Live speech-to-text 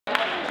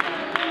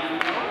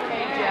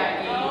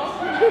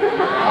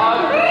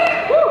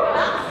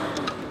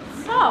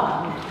So,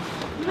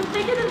 you would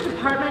think in a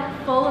department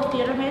full of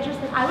theater majors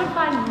that I would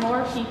find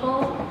more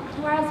people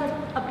who are as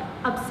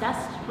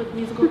obsessed with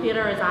musical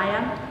theater as I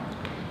am.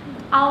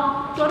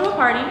 I'll go to a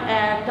party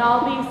and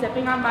I'll be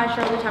sipping on my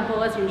Shirley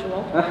Temple as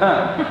usual.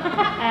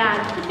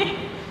 And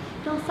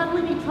they'll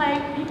suddenly be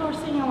playing, people are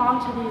singing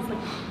along to these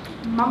like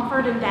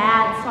Mumford and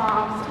Dad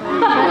songs,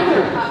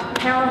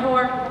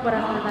 Parahor,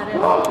 whatever that is.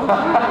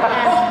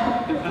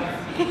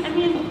 And, I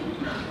mean,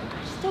 I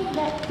just don't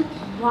get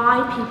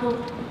why people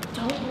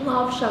don't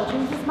love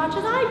Showtunes as much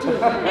as I do.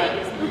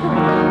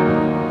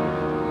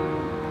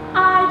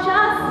 I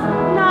just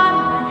nod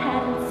my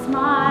head and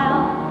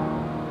smile,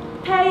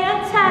 pay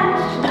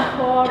attention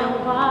for a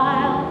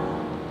while.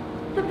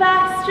 The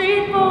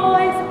Backstreet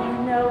Boys are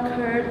no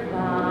Kurt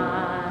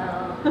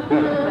Vile.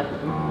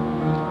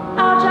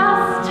 I'll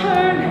just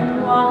turn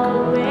and walk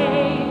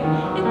away.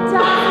 It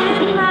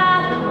doesn't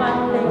matter what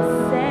they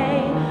say.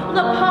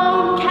 The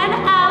poem can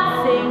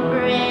out-sing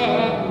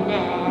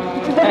Britney.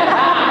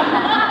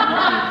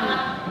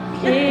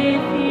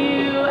 If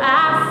you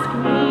ask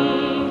me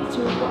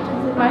to what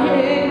is my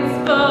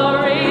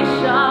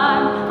inspiration,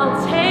 I'll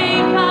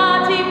take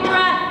a deep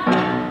breath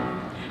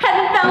and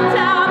melt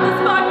down the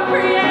spark of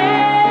creation.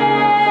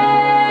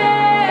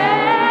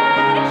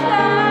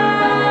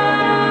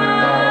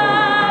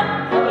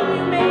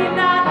 You may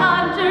not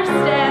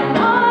understand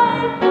why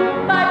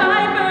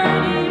my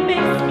birdie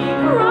makes me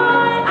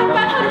cry. I've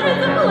got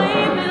hundreds of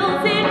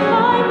playbills in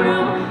my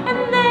room and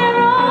they're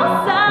all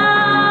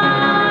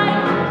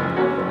signed.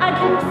 I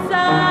can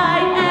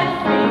recite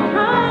every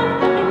rhyme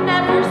and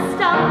never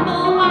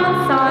stumble on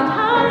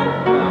Sondheim.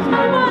 I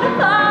want to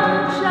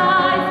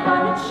apologize,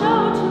 but it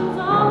Showtunes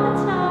all the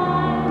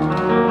time.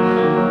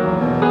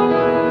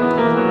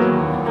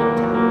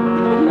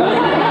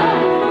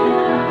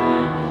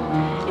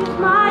 If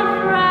my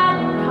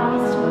friend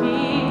comes to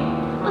me,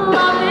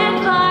 love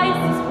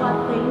advice is what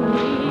they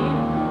need.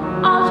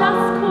 I'll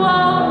just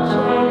quote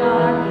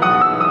J.R.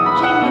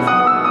 Jamie's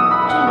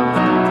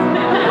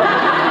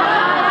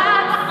I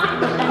am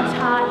sick and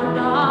tired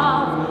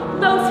of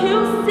those who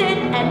sit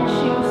and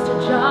choose to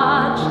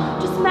judge.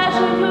 Just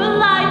measure your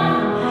life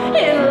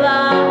in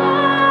love.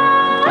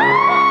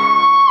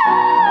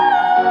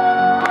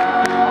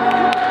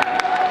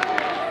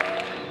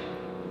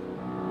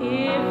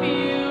 If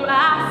you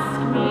ask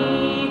me,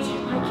 do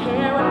I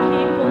care what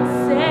people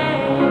say?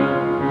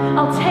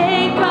 I'll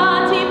take a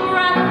deep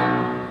breath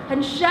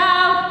and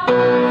shout,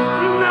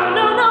 no,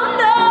 no, no,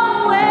 no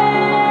way.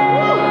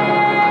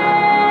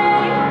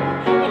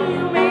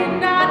 You may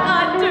not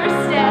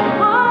understand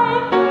why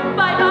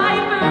my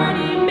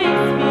birdie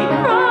makes me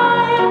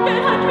cry. I've got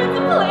hundreds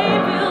of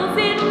playbills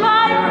in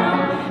my room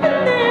and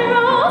they're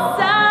all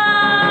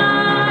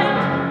signed.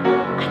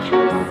 I can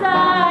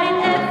recite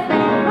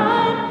every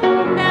rhyme,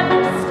 never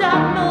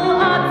stumble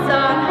on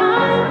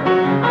Sondheim.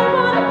 I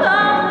want to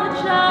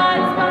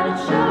apologize, but it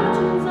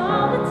Showtunes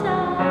all the time.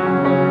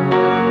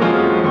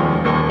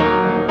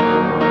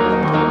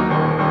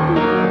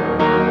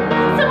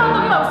 Some of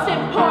the most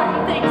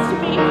important things to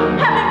me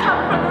haven't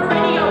come from the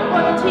radio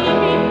or the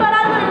TV, but I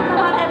learned them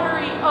on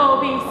every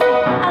OBC.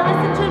 I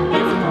listen to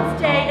musicals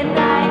day and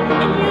night,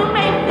 and you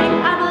may think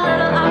I'm a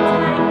little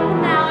uptight, but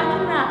now I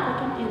can rap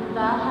like I'm in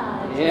the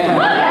Heights.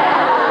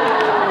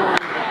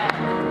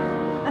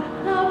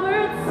 The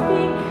words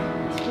speak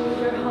to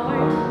your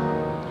heart.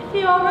 If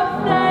you're a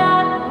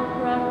fan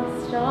or a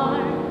star,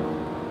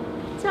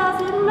 it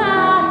doesn't matter.